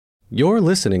You're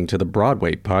listening to the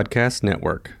Broadway Podcast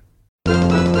Network.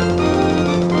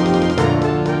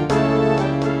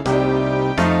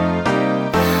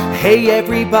 Hey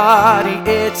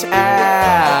everybody, it's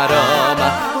Adam,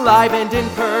 live and in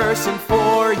person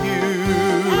for you.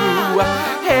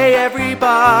 Hey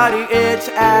everybody, it's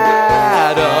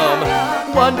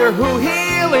Adam, wonder who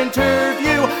he'll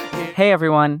interview. Hey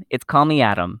everyone, it's Call Me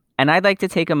Adam, and I'd like to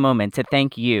take a moment to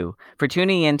thank you for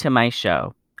tuning in to my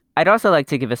show. I'd also like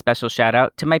to give a special shout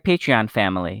out to my Patreon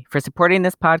family for supporting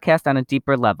this podcast on a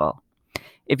deeper level.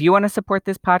 If you want to support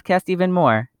this podcast even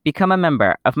more, become a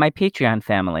member of my Patreon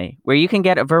family, where you can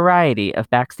get a variety of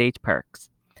backstage perks.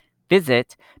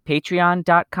 Visit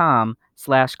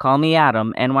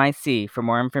patreon.com/callmeadamnyc for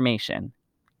more information.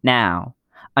 Now,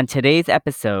 on today's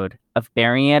episode of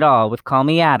Bearing It All with Call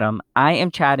Me Adam, I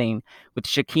am chatting with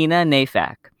Shakina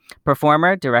Nayfack,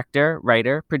 performer, director,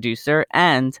 writer, producer,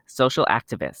 and social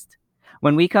activist.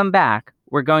 When we come back,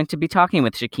 we're going to be talking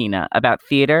with Shakina about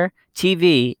theater,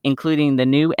 TV, including the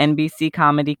new NBC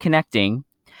comedy Connecting,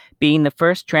 being the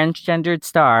first transgendered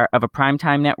star of a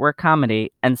primetime network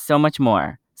comedy, and so much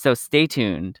more. So stay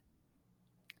tuned.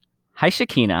 Hi,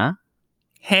 Shakina.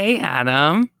 Hey,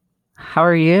 Adam. How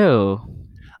are you?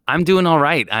 I'm doing all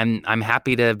right. I'm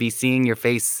happy to be seeing your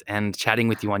face and chatting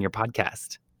with you on your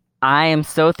podcast. I am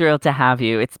so thrilled to have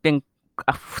you. It's been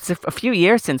a few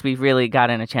years since we've really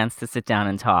gotten a chance to sit down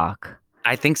and talk.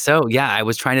 I think so. Yeah, I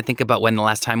was trying to think about when the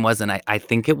last time was, and I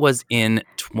think it was in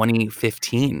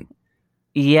 2015.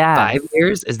 Yeah. 5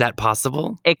 years? Is that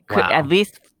possible? It could, Wow. at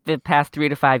least the past 3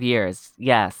 to 5 years.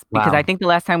 Yes. Because Wow. I think the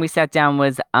last time we sat down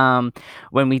was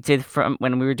when we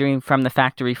were doing From the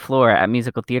Factory Floor at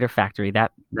Musical Theater Factory,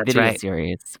 that That's video right.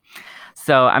 series.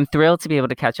 So I'm thrilled to be able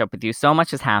to catch up with you. So much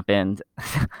has happened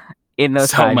in those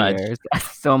So 5 much. years.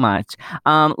 So much.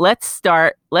 Let's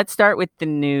start with the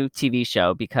new TV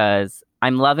show because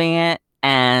I'm loving it,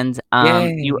 and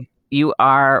Yay. you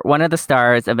are one of the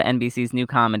stars of NBC's new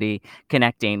comedy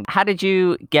Connecting. How did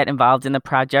you get involved in the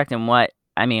project, and what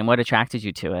attracted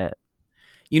you to it?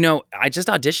 I just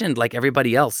auditioned like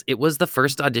everybody else. It was the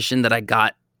first audition that I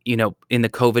got, in the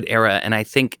COVID era, and I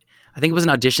think it was an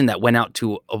audition that went out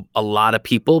to a lot of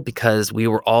people because we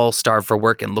were all starved for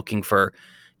work and looking for,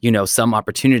 some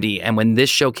opportunity. And when this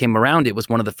show came around, it was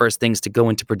one of the first things to go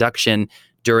into production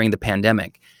during the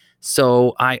pandemic.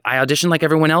 So I auditioned like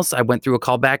everyone else. I went through a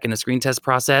callback and a screen test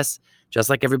process,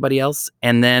 just like everybody else.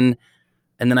 And then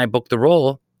I booked the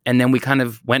role, and then we kind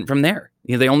of went from there.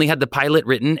 They only had the pilot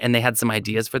written and they had some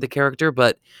ideas for the character,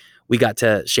 but we got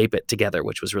to shape it together,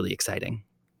 which was really exciting.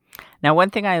 Now,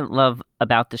 one thing I love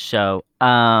about the show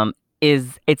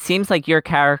is it seems like your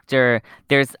character,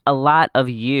 there's a lot of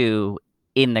you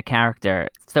in the character.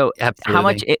 So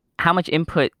Absolutely. how much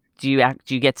input do you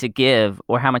get to give,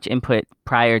 or how much input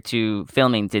prior to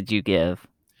filming did you give?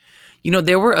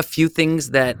 There were a few things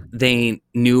that they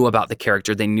knew about the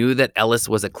character. They knew that Ellis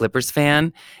was a Clippers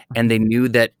fan, and they knew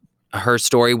that her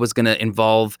story was going to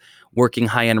involve working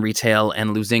high-end retail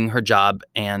and losing her job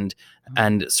and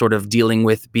sort of dealing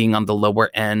with being on the lower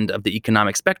end of the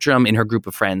economic spectrum in her group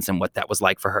of friends and what that was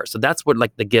like for her. So that's what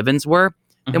like the givens were.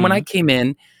 Mm-hmm. And when I came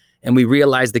in and we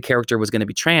realized the character was going to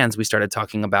be trans, we started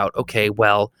talking about, okay,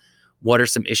 well, what are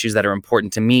some issues that are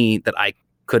important to me that I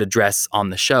could address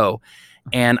on the show?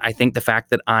 And I think the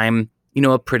fact that I'm,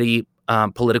 a pretty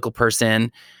political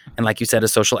person, and like you said, a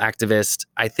social activist,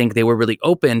 I think they were really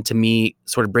open to me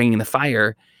sort of bringing the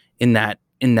fire in that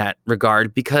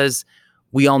regard, because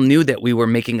we all knew that we were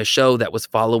making a show that was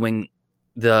following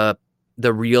the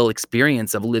real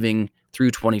experience of living through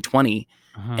 2020.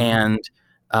 Mm-hmm. And,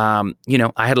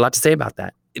 I had a lot to say about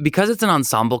that. Because it's an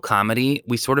ensemble comedy,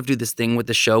 we sort of do this thing with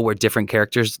the show where different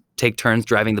characters take turns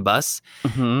driving the bus.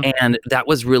 Mm-hmm. And that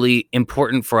was really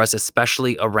important for us,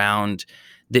 especially around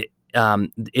the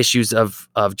issues of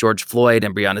George Floyd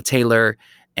and Breonna Taylor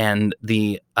and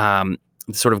the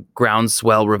sort of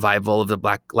groundswell revival of the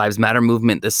Black Lives Matter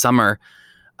movement this summer.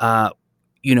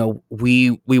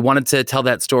 We wanted to tell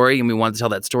that story, and we wanted to tell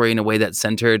that story in a way that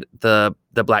centered the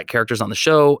Black characters on the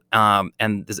show.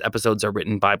 And these episodes are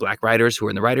written by Black writers who are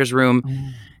in the writers' room.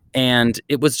 Mm. And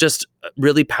it was just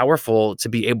really powerful to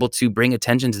be able to bring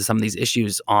attention to some of these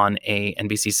issues on a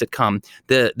NBC sitcom.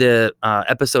 The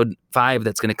episode 5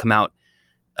 that's going to come out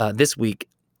this week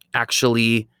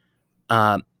actually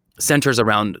centers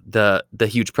around the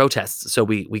huge protests. So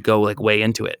we go like way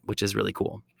into it, which is really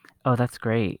cool. Oh, that's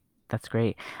great. That's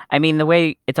great. I mean, the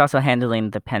way it's also handling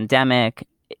the pandemic,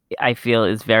 I feel,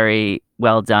 is very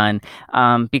well done,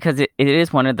 because it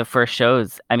is one of the first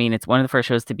shows. I mean, it's one of the first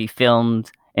shows to be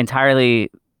filmed entirely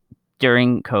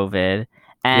during COVID,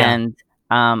 and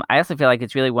I also feel like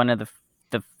it's really one of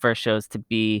the first shows to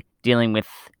be dealing with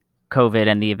COVID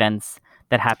and the events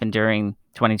that happened during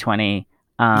 2020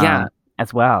 Yeah.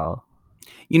 as well.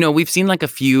 We've seen like a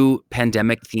few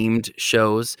pandemic themed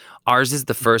shows. Ours is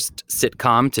the first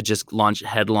sitcom to just launch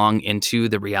headlong into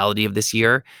the reality of this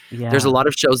year. There's a Yeah. lot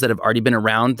of shows that have already been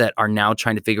around that are now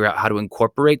trying to figure out how to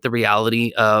incorporate the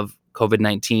reality of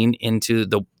COVID-19 into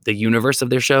the universe of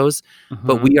their shows.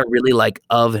 But Mhm. we are really like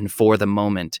of and for the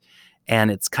moment.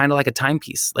 And it's kind of like a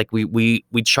timepiece. Like we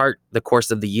chart the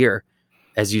course of the year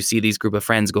as you see these group of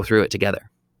friends go through it together.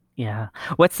 Yeah.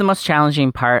 What's the most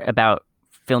challenging part about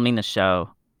filming the show?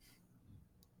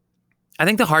 I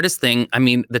think the hardest thing, I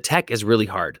mean, the tech is really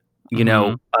hard.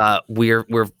 Mhm.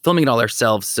 We're filming it all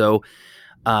ourselves, so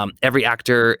every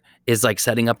actor is like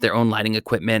setting up their own lighting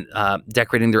equipment,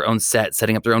 decorating their own set,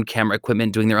 setting up their own camera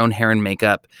equipment, doing their own hair and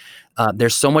makeup.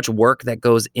 There's so much work that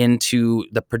goes into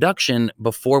the production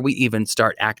before we even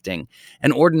start acting.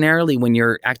 And ordinarily, when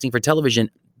you're acting for television,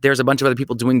 there's a bunch of other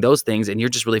people doing those things, and you're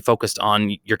just really focused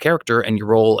on your character and your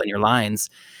role and your lines.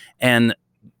 And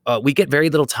we get very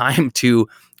little time to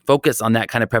focus on that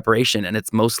kind of preparation, and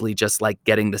it's mostly just like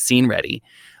getting the scene ready.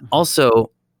 Mhm.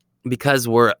 Also, because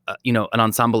we're an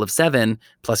ensemble of 7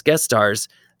 plus guest stars,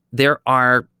 there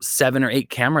are 7 or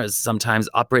 8 cameras sometimes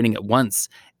operating at once,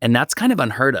 and that's kind of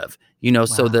unheard of.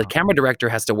 So the Wow. camera director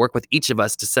has to work with each of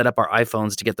us to set up our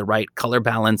iPhones to get the right color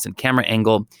balance and camera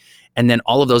angle, and then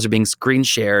all of those are being screen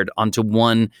shared onto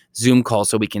one Zoom call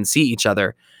so we can see each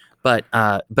other. But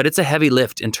it's a heavy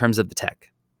lift in terms of the tech.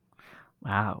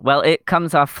 Wow. Well, it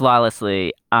comes off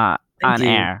flawlessly Thank on you.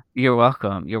 air. You're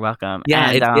welcome. You're welcome.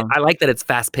 Yeah, And I like that it's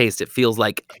fast paced. It feels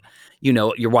like,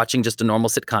 you're watching just a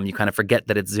normal sitcom. You kind of forget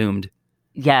that it's zoomed.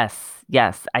 yes,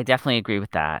 I definitely agree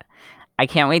with that. I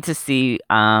can't wait to see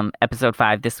episode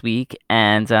 5 this week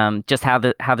and just how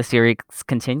the series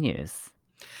continues.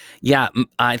 Yeah,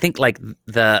 I think like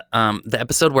the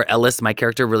episode where Ellis, my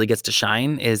character, really gets to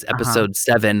shine is Uh-huh. episode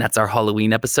 7. That's our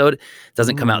Halloween episode. It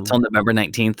doesn't come out Ooh. till November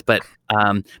 19th, but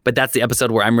that's the episode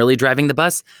where I'm really driving the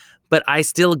bus. But I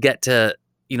still get to,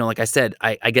 like I said,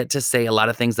 I get to say a lot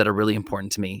of things that are really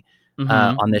important to me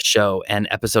Mhm. on this show. And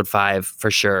episode 5,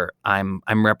 for sure, I'm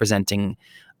representing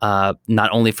not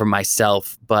only for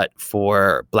myself but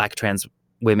for Black trans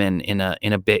women in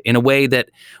a way that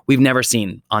we've never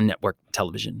seen on network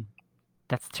television.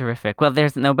 That's terrific. Well,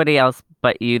 there's nobody else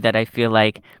but you that I feel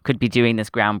like could be doing this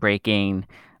groundbreaking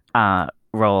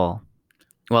role.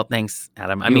 Well, thanks,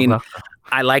 Adam. I You're mean, welcome.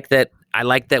 I like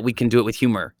that we can do it with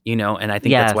humor, and I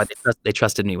think that's why Yes. they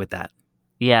trusted me with that.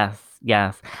 Yes.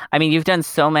 I mean, you've done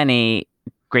so many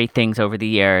great things over the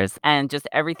years, and just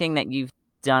everything that you've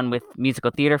done with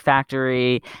Musical Theater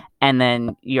Factory, and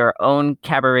then your own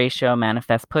cabaret show,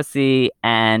 Manifest Pussy,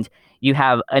 and you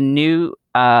have a new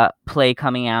play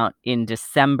coming out in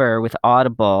December with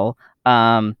Audible,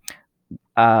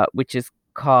 which is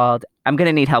called. I'm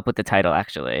gonna need help with the title,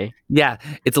 actually. Yeah,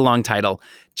 it's a long title.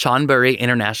 Chonburi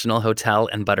International Hotel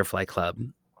and Butterfly Club.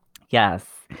 Yes,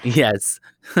 Yes.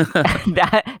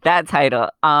 that title.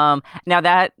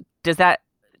 Now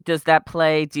does that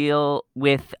play deal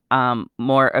with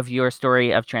more of your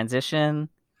story of transition?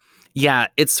 Yeah,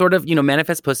 it's sort of,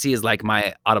 Manifest Pussy is like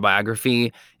my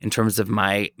autobiography in terms of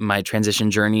my transition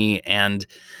journey and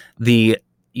the,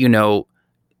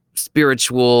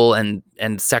 spiritual and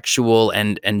sexual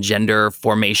and gender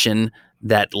formation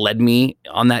that led me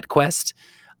on that quest.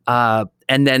 And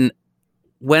then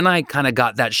when I kind of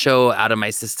got that show out of my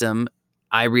system,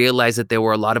 I realized that there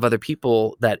were a lot of other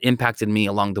people that impacted me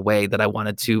along the way that I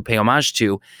wanted to pay homage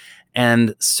to.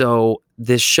 And so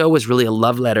this show was really a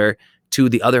love letter to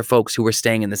the other folks who were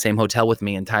staying in the same hotel with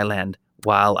me in Thailand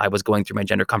while I was going through my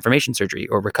gender confirmation surgery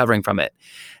or recovering from it.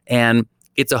 And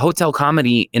it's a hotel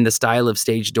comedy in the style of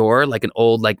Stage Door, like an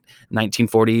old, like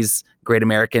 1940s Great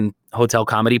American hotel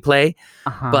comedy play.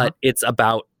 Uh-huh. But it's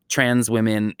about trans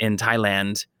women in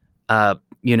Thailand.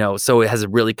 So it has a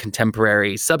really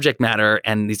contemporary subject matter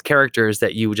and these characters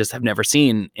that you just have never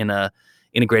seen in a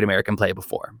Great American play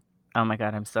before. Oh my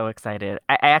God, I'm so excited.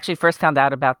 I actually first found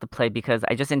out about the play because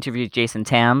I just interviewed Jason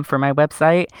Tam for my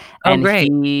website. Oh, And great.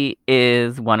 he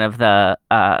is one of the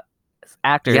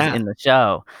actors Yeah. in the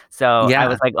show. So I Yeah.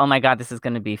 was like, oh my God, this is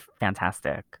going to be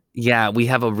fantastic. Yeah, we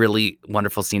have a really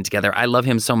wonderful scene together. I love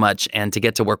him so much, and to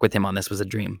get to work with him on this was a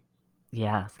dream.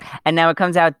 Yes. And now it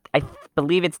comes out, I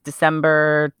believe it's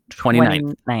December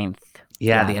 29th. 29th.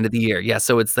 Yeah, the end of the year. Yeah,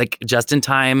 so it's like just in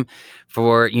time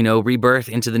for, rebirth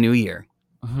into the new year.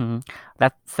 Mm-hmm.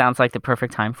 That sounds like the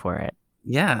perfect time for it.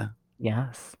 Yeah.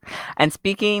 Yes. And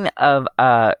speaking of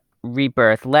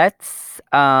rebirth, let's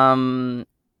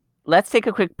let's take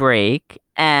a quick break.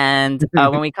 And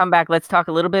when we come back, let's talk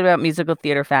a little bit about Musical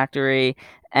Theater Factory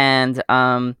and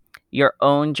your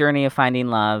own journey of finding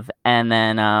love. And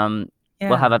then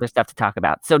we'll have other stuff to talk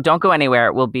about. So don't go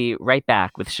anywhere. We'll be right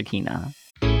back with Shakina.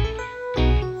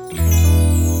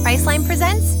 Priceline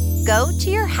presents Go to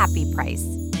Your Happy Price.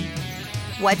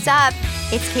 What's up?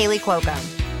 It's Kaylee Cuoco.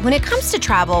 When it comes to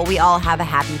travel, we all have a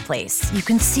happy place. You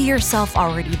can see yourself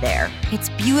already there. It's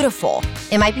beautiful.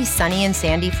 It might be sunny and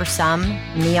sandy for some,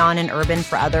 neon and urban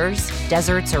for others,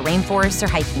 deserts or rainforests or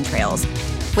hiking trails.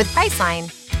 With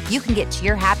Priceline, you can get to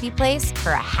your happy place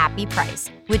for a happy price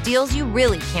with deals you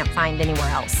really can't find anywhere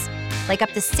else. Like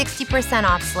up to 60%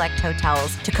 off select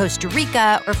hotels to Costa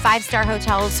Rica or 5-star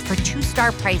hotels for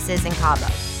 2-star prices in Cabo.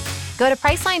 Go to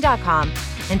Priceline.com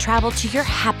and travel to your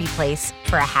happy place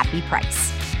for a happy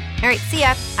price. All right, see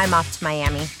ya. I'm off to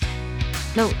Miami.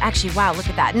 No, actually, wow, look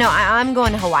at that. No, I'm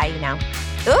going to Hawaii now.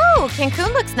 Ooh,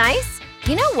 Cancun looks nice.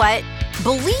 You know what?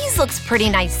 Belize looks pretty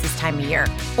nice this time of year.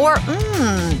 Or,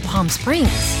 Palm Springs.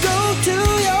 Go to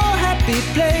your happy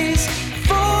place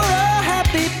for a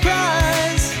happy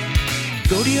price.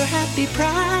 Go to your happy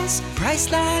price,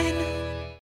 Priceline.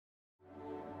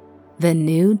 The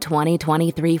new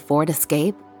 2023 Ford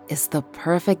Escape is the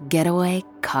perfect getaway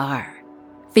car.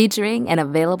 Featuring an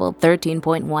available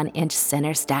 13.1-inch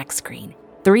center stack screen,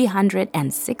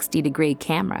 360-degree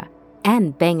camera,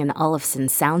 and Bang & Olufsen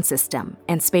sound system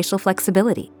and spatial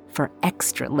flexibility for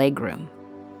extra legroom.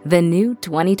 The new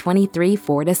 2023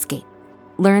 Ford Escape.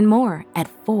 Learn more at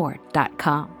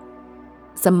Ford.com.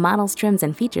 Some models, trims,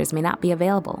 and features may not be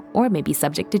available or may be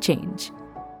subject to change.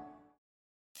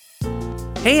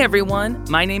 Hey everyone,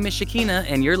 my name is Shakina,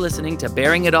 and you're listening to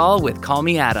Bearing It All with Call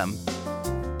Me Adam.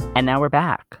 And now we're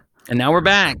back.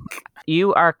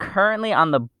 You are currently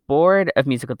on the board of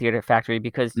Musical Theater Factory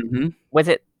because was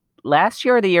it last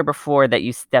year or the year before that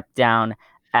you stepped down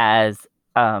as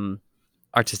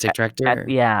artistic director?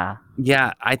 Yeah,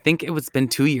 I think it's been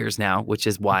 2 years now, which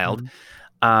is wild.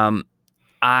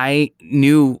 I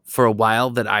knew for a while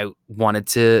that I wanted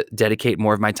to dedicate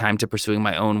more of my time to pursuing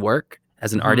my own work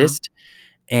as an artist.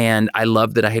 And I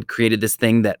loved that I had created this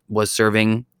thing that was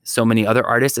serving so many other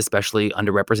artists, especially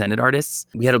underrepresented artists.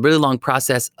 We had a really long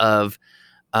process of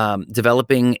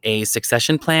developing a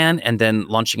succession plan and then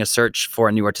launching a search for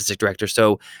a new artistic director.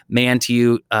 So May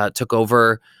Antiu took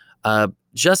over I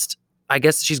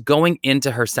guess she's going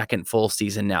into her second full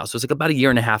season now. So it's like about a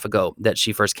year and a half ago that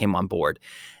she first came on board.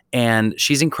 And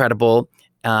she's incredible.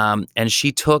 And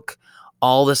she took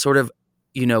all the sort of,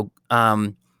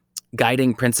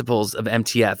 guiding principles of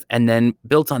MTF and then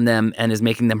built on them and is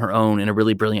making them her own in a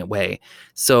really brilliant way.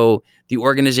 So the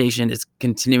organization is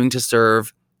continuing to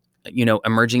serve,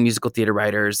 emerging musical theater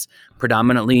writers,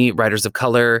 predominantly writers of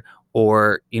color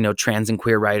or, trans and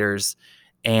queer writers,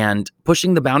 and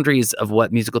pushing the boundaries of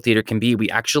what musical theater can be. We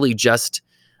actually just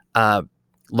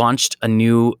launched a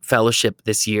new fellowship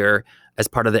this year as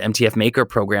part of the MTF Maker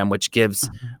program, which gives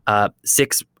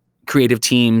 6 creative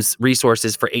teams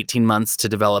resources for 18 months to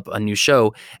develop a new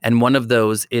show. And one of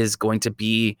those is going to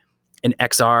be an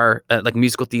XR, like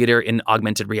musical theater in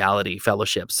augmented reality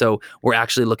fellowship. So we're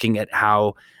actually looking at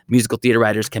how musical theater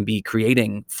writers can be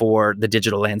creating for the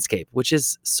digital landscape, which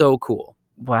is so cool.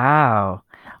 Wow.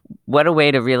 What a way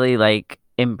to really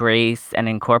embrace and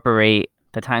incorporate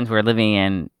the times we're living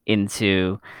in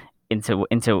into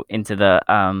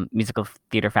the Musical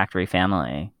Theater Factory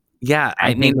family. Yeah.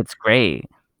 I think it's great.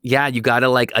 Yeah, you got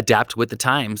to adapt with the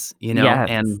times, Yes.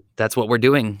 And that's what we're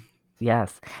doing.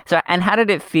 Yes. So, and how did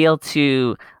it feel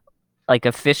to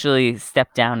officially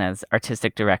step down as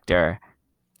artistic director?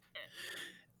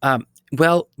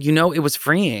 Well, it was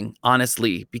freeing,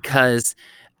 honestly, because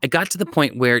I got to the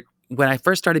point where when I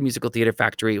first started Musical Theater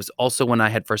Factory, it was also when I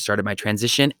had first started my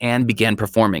transition and began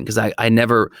performing, because I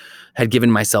never had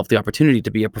given myself the opportunity to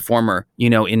be a performer,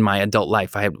 in my adult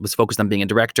life. I was focused on being a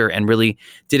director and really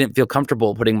didn't feel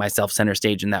comfortable putting myself center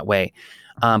stage in that way.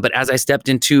 But as I stepped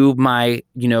into my,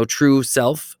 true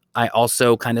self, I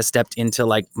also kind of stepped into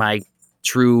my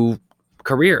true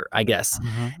career, I guess.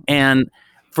 And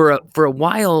for a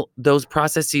while, those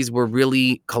processes were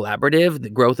really collaborative. The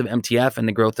growth of MTF and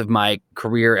the growth of my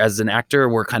career as an actor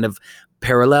were kind of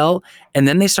parallel. And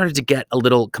then they started to get a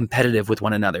little competitive with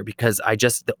one another because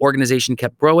the organization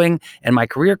kept growing and my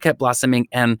career kept blossoming,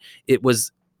 and it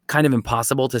was kind of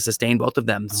impossible to sustain both of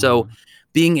them. So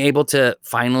being able to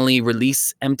finally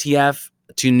release MTF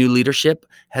to new leadership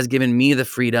has given me the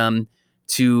freedom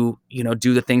to,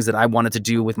 do the things that I wanted to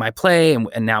do with my play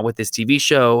and now with this TV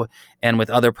show and with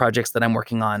other projects that I'm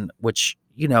working on, which,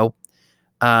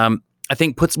 I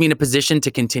think puts me in a position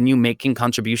to continue making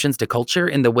contributions to culture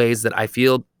in the ways that I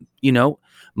feel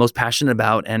most passionate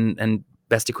about and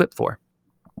best equipped for.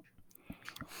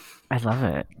 I love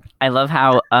it. I love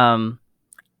how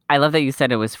I love that you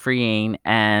said it was freeing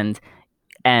and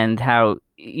how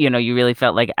you really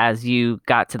felt like as you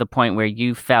got to the point where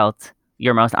you felt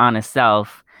your most honest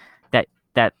self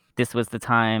that this was the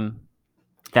time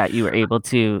that you were able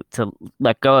to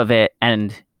let go of it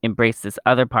and embrace this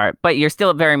other part, but you're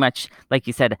still very much, like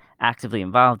you said, actively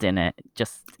involved in it,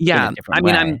 just in a different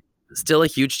way. I'm still a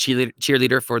huge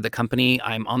cheerleader for the company.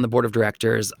 I'm on the board of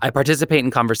directors. I participate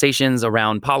in conversations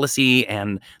around policy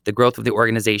and the growth of the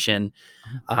organization.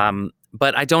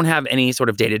 But I don't have any sort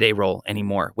of day-to-day role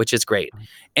anymore, which is great.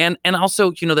 And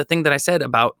also, the thing that I said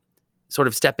about sort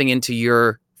of stepping into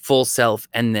your full self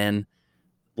and then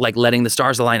like letting the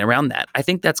stars align around that, I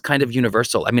think that's kind of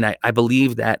universal. I mean, I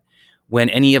believe that when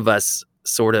any of us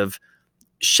sort of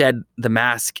shed the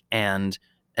mask and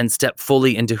step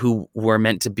fully into who we're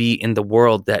meant to be in the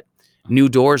world, that new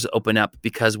doors open up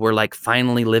because we're like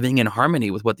finally living in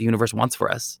harmony with what the universe wants for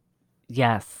us.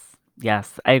 Yes,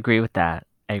 I agree with that.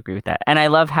 And I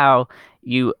love how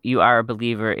you are a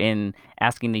believer in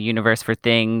asking the universe for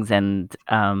things and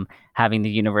having the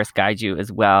universe guide you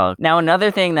as well. Now,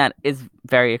 another thing that is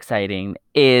very exciting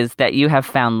is that you have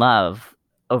found love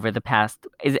over the past,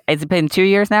 has it been 2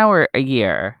 years now or a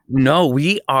year? No,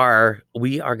 we are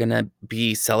going to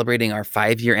be celebrating our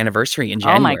 5-year anniversary in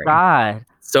January. Oh my God.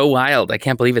 So wild. I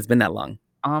can't believe it's been that long.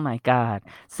 Oh my God.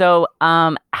 So,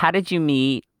 how did you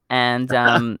meet? And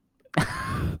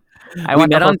we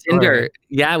met on Tinder.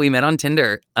 Yeah, we met on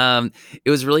Tinder. It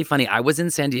was really funny. I was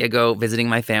in San Diego visiting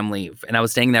my family, and I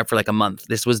was staying there for like a month.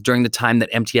 This was during the time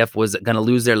that MTF was going to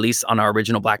lose their lease on our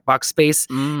original black box space.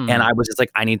 And I was just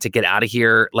like, I need to get out of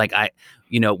here. Like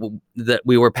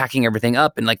we were packing everything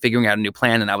up and like figuring out a new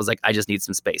plan. And I was like, I just need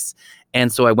some space.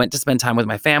 And so I went to spend time with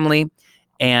my family.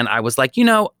 And I was like,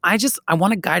 I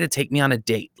want a guy to take me on a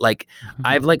date. Like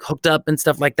I've like hooked up and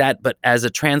stuff like that. But as a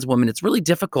trans woman, it's really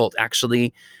difficult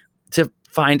actually to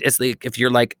find, as like if you're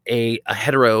like a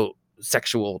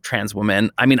heterosexual trans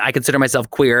woman. I mean, I consider myself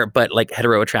queer, but like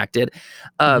hetero attracted.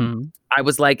 I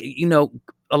was like,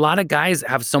 a lot of guys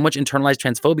have so much internalized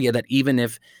transphobia that even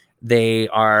if they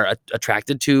are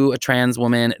attracted to a trans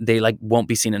woman, they like won't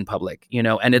be seen in public,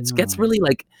 and it gets really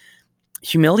like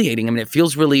humiliating. I mean, it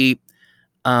feels really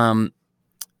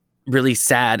really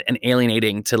sad and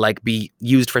alienating to like be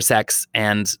used for sex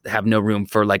and have no room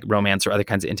for like romance or other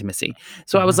kinds of intimacy.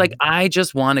 So I was like, I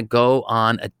just want to go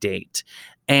on a date.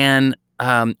 And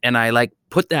I like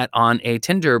put that on a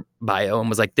Tinder bio and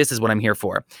was like, this is what I'm here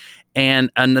for.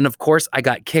 And then of course I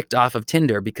got kicked off of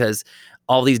Tinder because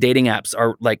all these dating apps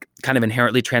are like kind of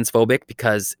inherently transphobic,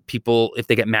 because people, if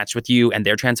they get matched with you and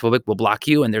they're transphobic, will block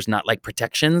you. And there's not like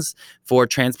protections for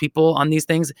trans people on these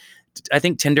things. I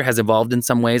think Tinder has evolved in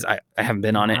some ways. I haven't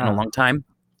been on it in a long time,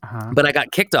 but I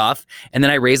got kicked off, and then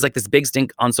I raised like this big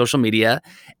stink on social media,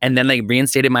 and then they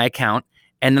reinstated my account.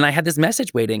 And then I had this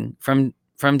message waiting from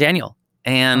Daniel.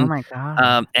 And, oh my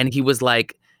God. And he was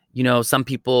like, some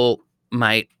people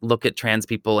might look at trans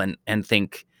people and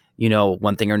think,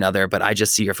 one thing or another, but I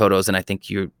just see your photos and I think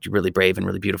you're really brave and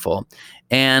really beautiful.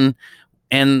 And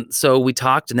so we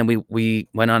talked, and then we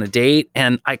went on a date,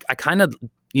 and I kind of,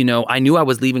 I knew I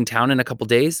was leaving town in a couple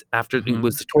days after it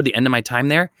was toward the end of my time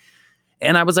there.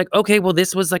 And I was like, okay, well,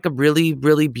 this was like a really,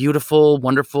 really beautiful,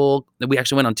 wonderful, we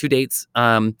actually went on 2 dates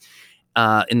in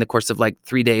the course of like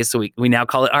 3 days. So we now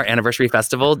call it our anniversary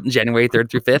festival, January 3rd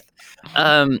through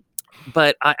 5th.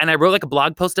 But I wrote like a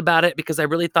blog post about it because I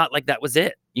really thought like that was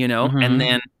it, and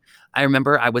then I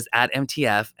remember I was at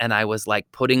MTF and I was like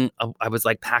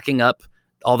packing up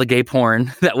all the gay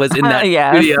porn that was in that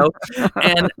studio.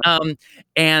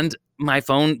 And my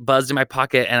phone buzzed in my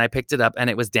pocket, and I picked it up, and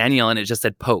it was Daniel, and it just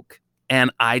said poke. And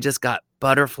I just got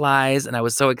butterflies, and I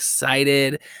was so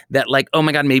excited that like, oh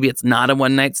my God, maybe it's not a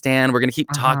one night stand. We're going to keep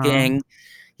talking.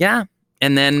 Yeah.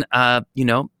 And then,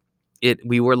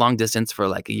 we were long distance for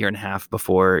like a year and a half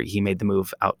before he made the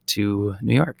move out to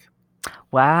New York.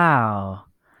 Wow.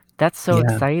 That's so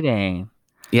exciting.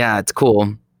 Yeah, it's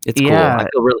cool. It's cool. I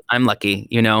feel I'm lucky,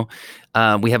 we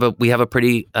have a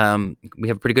pretty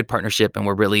good partnership, and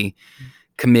we're really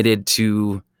committed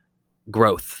to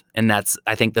growth. And that's,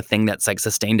 I think, the thing that's like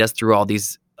sustained us through all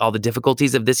the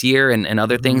difficulties of this year and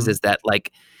other things, is that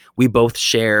like we both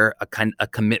share a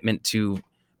commitment to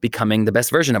becoming the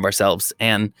best version of ourselves.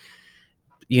 And,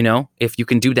 if you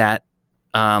can do that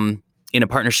in a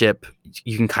partnership,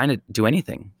 you can kind of do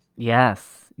anything.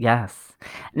 Yes.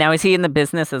 Now, is he in the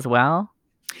business as well?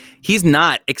 He's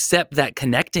not, except that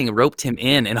connecting roped him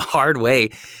in a hard way.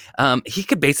 He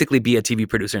could basically be a TV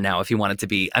producer now if he wanted to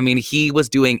be. I mean, he was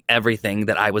doing everything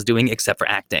that I was doing except for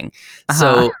acting.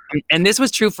 So, and this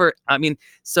was true for,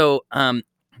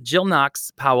 Jill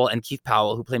Knox Powell and Keith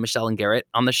Powell, who play Michelle and Garrett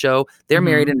on the show, they're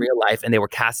married in real life, and they were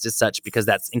cast as such because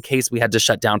that's in case we had to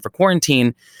shut down for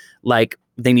quarantine, like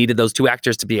they needed those two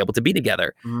actors to be able to be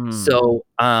together. So,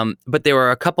 but there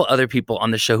were a couple other people on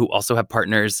the show who also have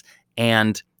partners,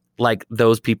 and like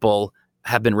those people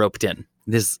have been roped in.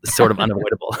 This is sort of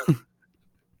unavoidable.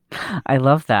 I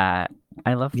love that.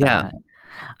 Yeah.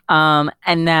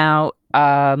 And now,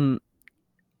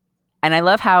 and I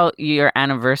love how your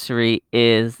anniversary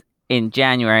is in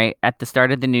January at the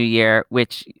start of the new year,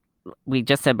 which we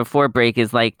just said before break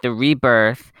is like the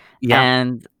rebirth. Yeah.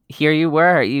 And here you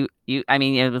were. I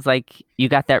mean, it was like you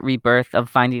got that rebirth of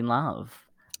finding love.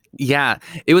 Yeah.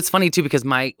 It was funny too because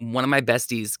one of my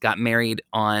besties got married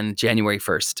on January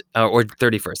 1st or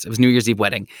 31st. It was New Year's Eve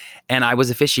wedding, and I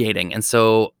was officiating. And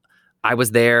so I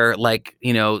was there, like,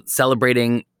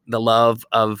 celebrating the love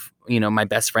of, my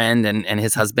best friend and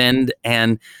his husband,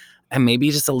 and maybe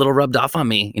just a little rubbed off on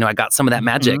me. I got some of that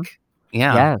magic.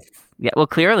 Yeah. Yes. Yeah. Well,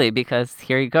 clearly, because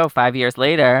here you go, 5 years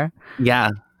later. Yeah.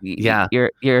 Yeah.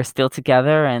 You're still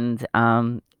together, and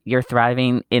you're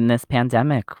thriving in this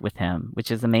pandemic with him,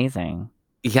 which is amazing.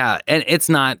 Yeah. And it's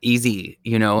not easy,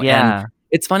 Yeah. and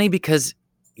it's funny because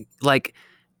like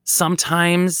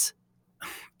sometimes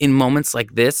in moments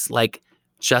like this, like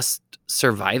just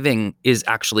surviving is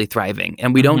actually thriving,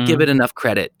 and we don't give it enough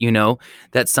credit,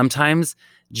 that sometimes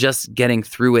just getting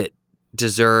through it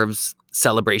deserves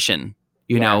celebration,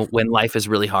 when life is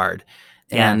really hard.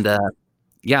 And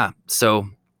so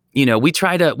we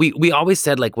try to we always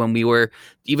said, like, when we were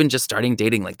even just starting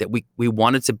dating, like that we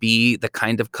wanted to be the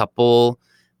kind of couple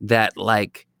that,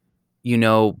 like,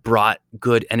 brought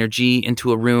good energy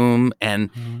into a room, and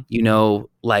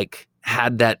like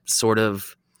had that sort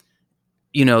of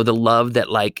the love that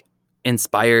like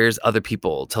inspires other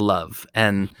people to love.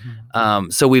 And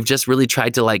so we've just really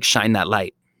tried to like shine that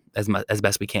light as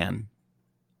best we can.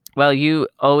 Well, you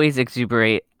always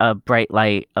exuberate a bright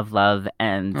light of love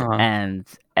and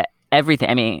everything.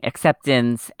 I mean,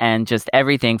 acceptance and just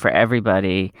everything for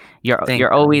everybody.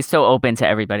 You're always so open to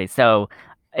everybody. So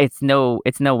it's no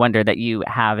wonder that you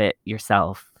have it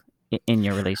yourself in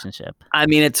your relationship. I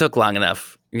mean, it took long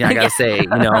enough. Yeah, I gotta say,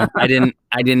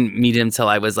 I didn't meet him till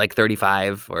I was like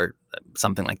 35 or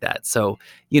something like that. So,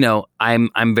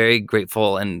 I'm very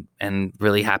grateful and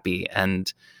really happy,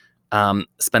 and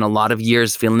spent a lot of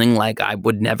years feeling like I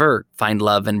would never find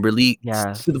love, and really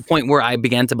to the point where I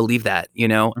began to believe that,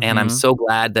 and I'm so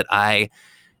glad that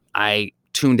I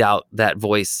tuned out that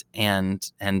voice and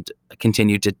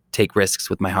continued to take risks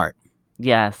with my heart.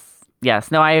 Yes.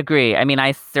 No, I agree. I mean,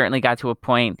 I certainly got to a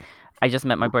point. I just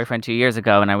met my boyfriend 2 years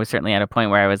ago, and I was certainly at a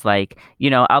point where I was like,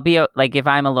 I'll be like, if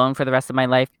I'm alone for the rest of my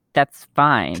life, that's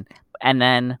fine. And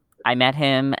then I met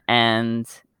him, and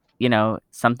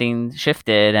something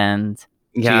shifted, and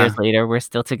 2 years later, we're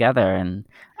still together, and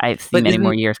I see many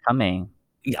more years coming.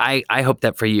 I hope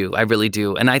that for you. I really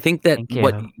do. And I think that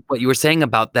what you were saying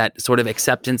about that sort of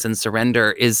acceptance and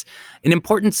surrender is an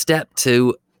important step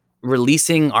to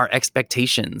releasing our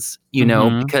expectations,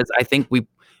 because I think we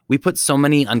put so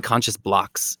many unconscious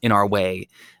blocks in our way,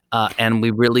 and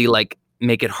we really like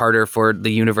make it harder for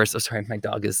the universe. Oh, sorry, my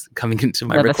dog is coming into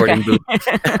my recording booth.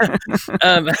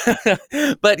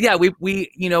 But yeah, we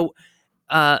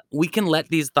can let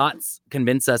these thoughts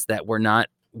convince us that we're not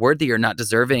worthy or not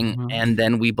deserving, and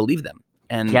then we believe them.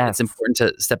 And it's important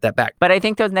to step that back. But I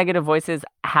think those negative voices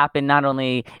happen not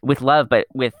only with love, but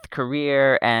with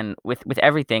career and with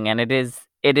everything. And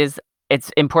it's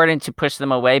important to push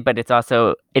them away, but it's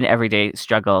also an everyday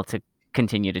struggle to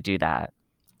continue to do that.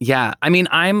 Yeah. I mean,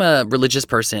 I'm a religious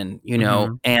person,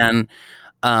 and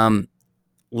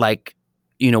like,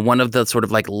 one of the sort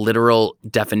of like literal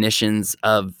definitions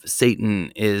of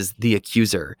Satan is the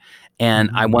accuser.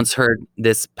 And I once heard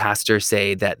this pastor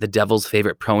say that the devil's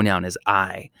favorite pronoun is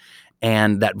I.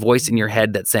 And that voice in your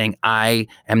head that's saying, I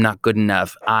am not good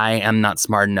enough, I am not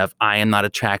smart enough, I am not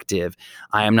attractive,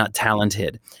 I am not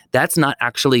talented. That's not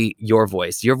actually your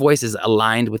voice. Your voice is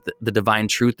aligned with the divine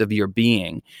truth of your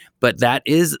being. But that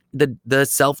is the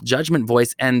self-judgment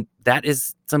voice, and that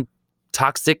is some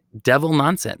toxic devil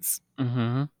nonsense.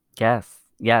 Mm-hmm. Yes.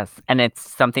 And it's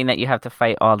something that you have to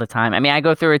fight all the time. I mean, I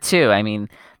go through it too. I mean,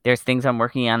 there's things I'm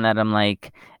working on that I'm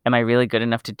like, am I really good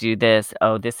enough to do this?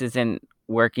 Oh, this isn't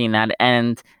working that.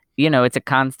 And, it's a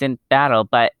constant battle,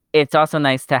 but it's also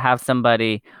nice to have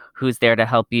somebody who's there to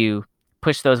help you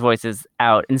push those voices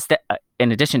out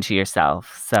in addition to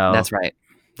yourself. So that's right.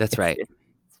 That's right.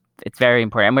 It's very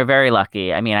important. And we're very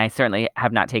lucky. I mean, I certainly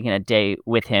have not taken a day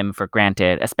with him for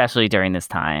granted, especially during this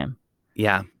time.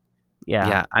 Yeah. Yeah.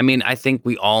 Yeah. I mean, I think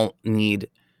we all need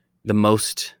the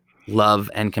most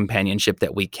love and companionship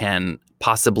that we can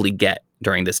possibly get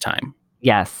during this time.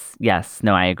 Yes.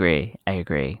 No, I agree.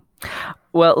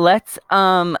 Well, let's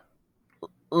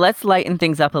lighten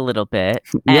things up a little bit.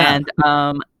 Yeah.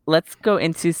 And let's go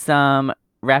into some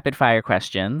rapid fire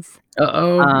questions.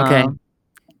 Okay.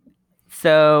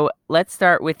 So let's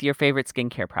start with your favorite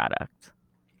skincare product.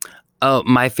 Oh,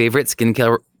 my favorite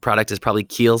skincare product is probably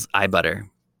Kiehl's eye butter.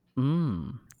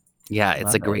 Yeah, it's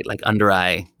Love a great like under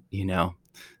eye,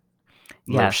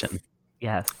 lotion.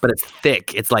 Yes. But it's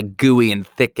thick. It's like gooey and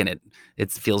thick, and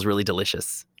it feels really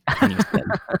delicious on your skin.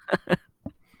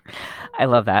 I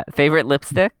love that. Favorite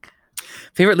lipstick?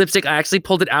 Favorite lipstick? I actually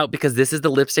pulled it out because this is the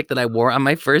lipstick that I wore on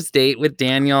my first date with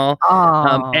Daniel.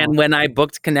 And when I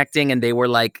booked Connecting and they were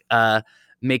like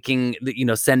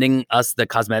sending us the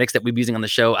cosmetics that we'd be using on the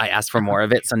show, I asked for more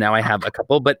of it. So now I have a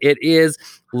couple, but it is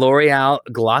L'Oreal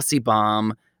Glossy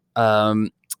Bomb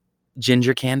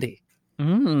Ginger Candy.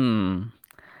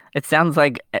 It sounds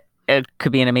like it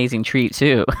could be an amazing treat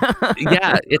too.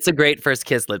 Yeah, it's a great first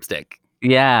kiss lipstick.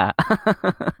 Yeah.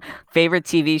 Favorite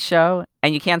TV show?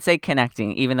 And you can't say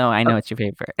Connecting, even though I know it's your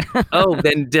favorite.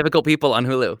 Then Difficult People on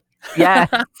Hulu. Yeah.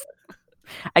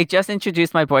 I just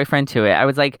introduced my boyfriend to it. I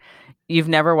was like, you've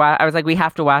never watched? I was like, we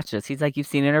have to watch this. He's like, you've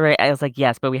seen it already? I was like,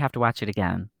 yes, but we have to watch it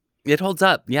again. It holds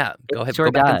up. Yeah. Go ahead. Sure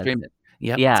go back does. and stream it.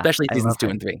 Yep. Yeah. Especially seasons 2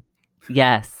 and 3.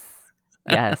 Yes.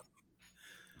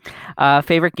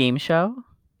 Favorite game show?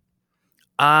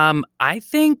 I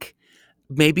think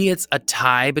maybe it's a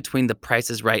tie between The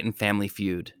Price is Right and Family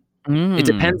Feud. It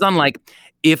depends on like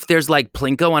if there's like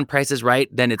Plinko on Price is Right,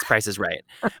 then it's Price is Right.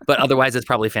 But otherwise, it's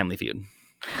probably Family Feud.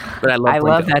 But I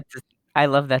love Plinko. I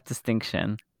love that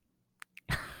distinction.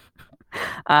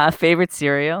 Favorite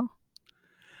cereal?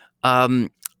 Honey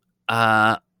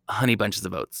Bunches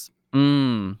of Oats.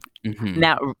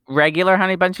 Now, regular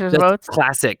Honey Bunches of Oats?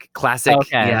 Classic.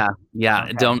 Okay. Yeah.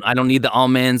 Okay. I don't need the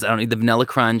almonds. I don't need the vanilla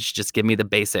crunch. Just give me the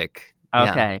basic.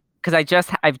 Okay. Because I've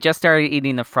just started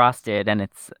eating the frosted and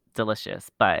it's delicious.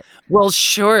 But well,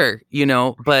 sure,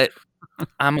 but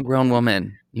I'm a grown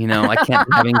woman. I can't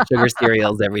be having sugar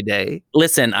cereals every day.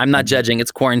 Listen, I'm not judging.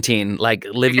 It's quarantine. Like,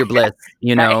 live your bliss.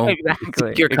 Exactly.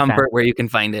 Seek your comfort where you can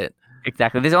find it.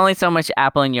 Exactly. There's only so much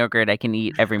apple and yogurt I can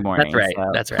eat every morning.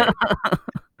 That's right.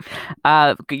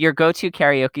 Your go-to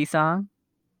karaoke song?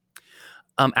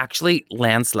 Actually,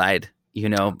 Landslide.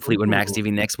 Fleetwood Mac,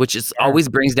 Stevie Nicks, which is always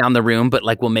brings down the room, but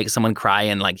like will make someone cry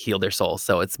and like heal their soul.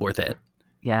 So it's worth it.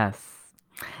 Yes.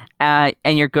 And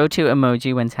your go-to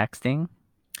emoji when texting?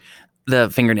 The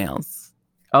fingernails.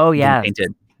 Oh, yes.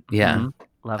 Painted. Yeah.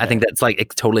 Love I think that's like, it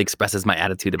totally expresses my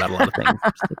attitude about a lot of things.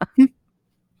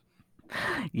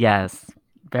 Yes.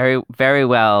 Very, very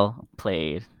well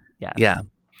played. Yes. Yeah.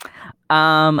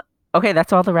 Okay,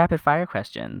 that's all the rapid fire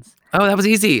questions. Oh, that was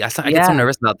easy. I get so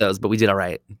nervous about those, but we did all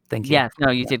right. Thank you. Yes, no,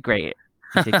 you did great.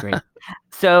 You did great.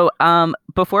 So,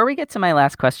 before we get to my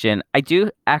last question, I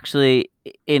do actually,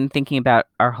 in thinking about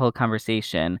our whole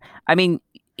conversation, I mean,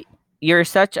 you're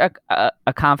such a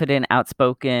confident,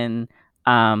 outspoken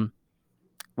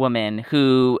woman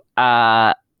who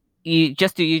you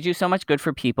do so much good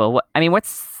for people. I mean,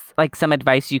 what's like some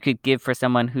advice you could give for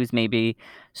someone who's maybe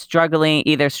struggling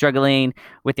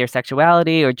with their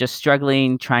sexuality or just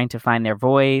struggling trying to find their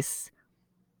voice?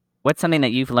 What's something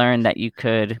that you've learned that you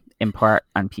could impart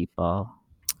on people?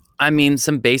 I mean,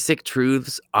 some basic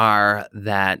truths are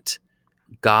that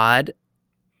God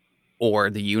or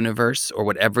the universe or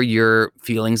whatever your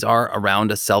feelings are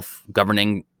around a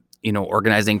self-governing,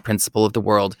 organizing principle of the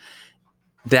world,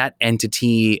 that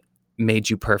entity made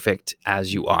you perfect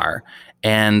as you are.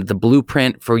 And the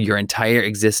blueprint for your entire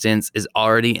existence is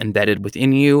already embedded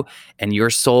within you. And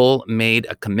your soul made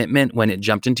a commitment when it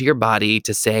jumped into your body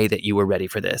to say that you were ready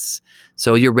for this.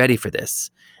 So you're ready for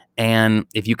this. And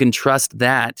if you can trust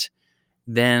that,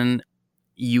 then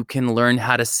you can learn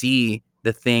how to see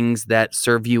the things that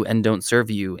serve you and don't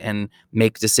serve you and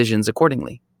make decisions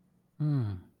accordingly.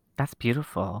 That's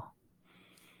beautiful.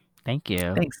 Thank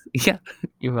you. Thanks. Yeah.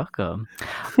 You're welcome.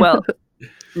 Well,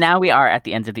 now we are at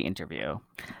the end of the interview.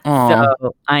 Aww.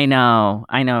 So I know.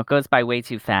 It goes by way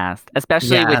too fast,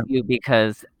 especially with you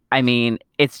because, I mean,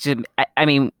 it's just,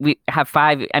 we have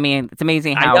 5. I mean, it's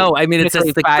amazing how. I know. I mean, it's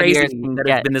just like crazy that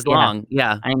it's been this long.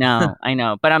 Yeah. I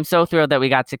know. But I'm so thrilled that we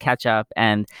got to catch up.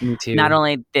 And me too. Not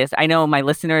only this, I know my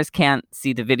listeners can't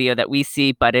see the video that we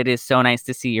see, but it is so nice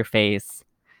to see your face.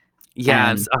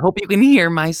 Yes. I hope you can hear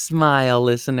my smile,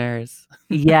 listeners.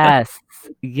 Yes,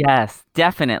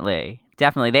 definitely.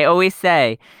 Definitely. They always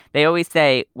say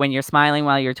when you're smiling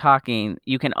while you're talking,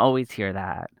 you can always hear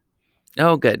that.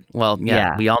 Oh, good. Well, yeah,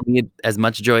 Yeah, we all need as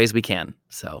much joy as we can.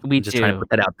 So we I'm just trying to do. put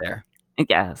that out there.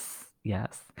 Yes,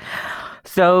 yes.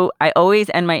 So I always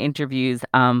end my interviews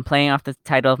playing off the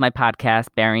title of my podcast,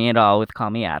 Bearing It All with Call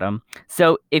Me Adam.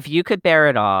 So if you could bear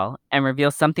it all and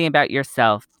reveal something about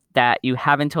yourself that you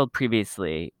haven't told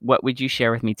previously, what would you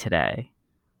share with me today?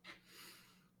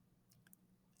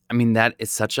 I mean, that is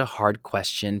such a hard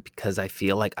question because I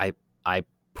feel like I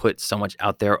put so much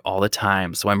out there all the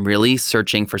time. So I'm really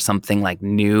searching for something like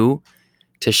new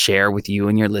to share with you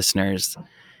and your listeners.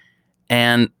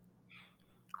 And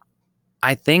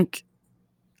I think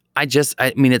I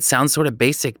mean, it sounds sort of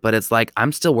basic, but it's like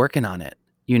I'm still working on it.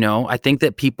 I think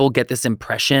that people get this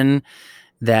impression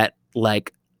that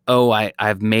like, oh,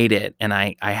 I've made it and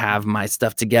I have my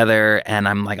stuff together and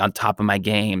I'm like on top of my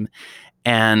game.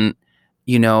 And,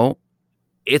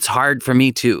 it's hard for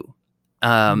me too.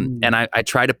 And I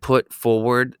try to put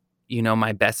forward,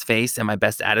 my best face and my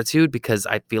best attitude because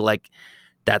I feel like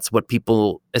that's what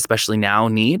people, especially now,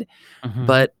 need. Mhm.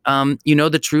 But,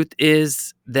 the truth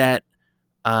is that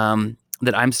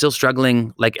that I'm still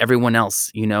struggling like everyone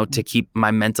else, to keep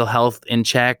my mental health in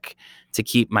check, to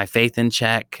keep my faith in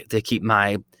check, to keep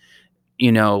my,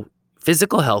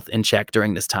 physical health in check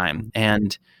during this time.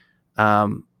 And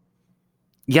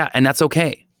yeah, and that's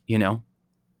okay,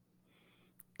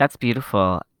 That's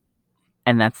beautiful.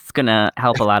 And that's going to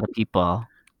help a lot of people.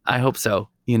 I hope so.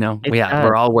 It Yeah, does.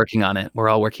 we're all working on it. We're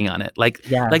all working on it. Like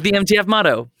Yeah. like the MTF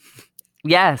motto.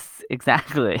 Yes,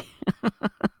 exactly.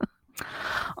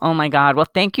 Oh my God. Well,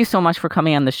 thank you so much for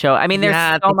coming on the show. I mean, there's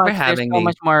Yeah, so thanks for much, having there's so me.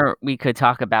 much more we could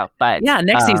talk about, but Yeah,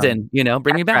 next season,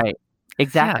 bring me that's back. right.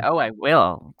 Exactly. Yeah. Oh, I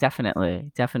will.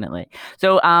 Definitely. Definitely.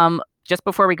 So, just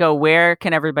before we go, where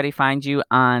can everybody find you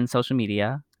on social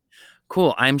media?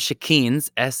 Cool. I'm Shakeenz,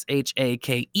 Shakeenz,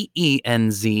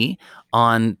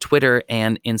 on Twitter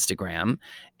and Instagram,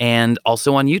 and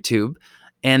also on YouTube.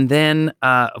 And then,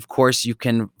 of course, you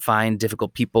can find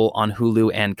Difficult People on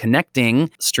Hulu and Connecting,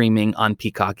 streaming on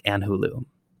Peacock and Hulu.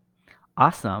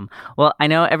 Awesome. Well, I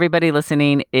know everybody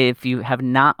listening, if you have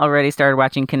not already started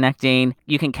watching Connecting,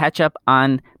 you can catch up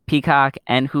on Peacock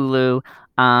and Hulu,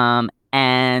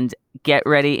 and get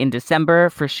ready in December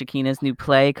for Shakina's new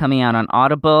play coming out on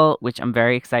Audible, which I'm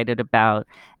very excited about.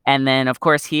 And then, of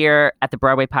course, here at the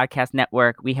Broadway Podcast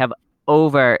Network, we have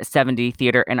over 70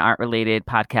 theater and art related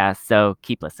podcasts. So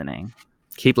keep listening.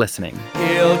 Keep listening.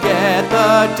 He'll get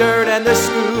the dirt and the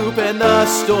scoop and the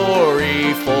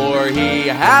story, for he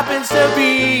happens to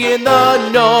be in the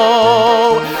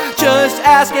know. Just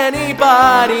ask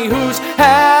anybody who's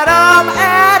Adam.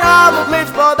 Adam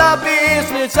lives for the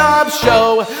business of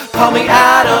show.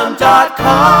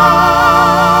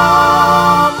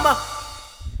 CallMeAdam.com.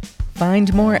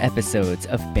 Find more episodes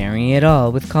of Bearing It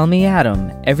All with Call Me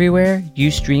Adam everywhere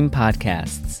you stream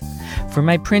podcasts. For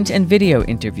my print and video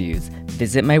interviews,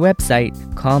 visit my website,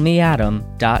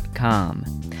 callmeadam.com.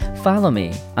 Follow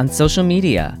me on social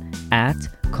media at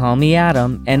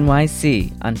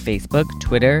callmeadamnyc on Facebook,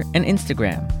 Twitter, and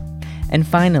Instagram. And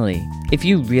finally, if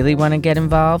you really want to get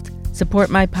involved, support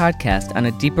my podcast on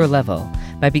a deeper level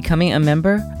by becoming a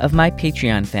member of my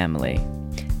Patreon family.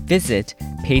 Visit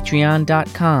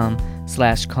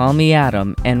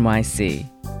patreon.com/callmeadamnyc.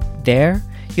 There,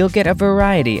 you'll get a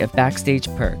variety of backstage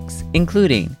perks,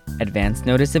 including advance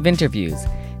notice of interviews,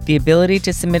 the ability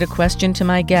to submit a question to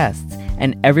my guests,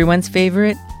 and everyone's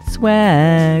favorite,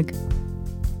 swag.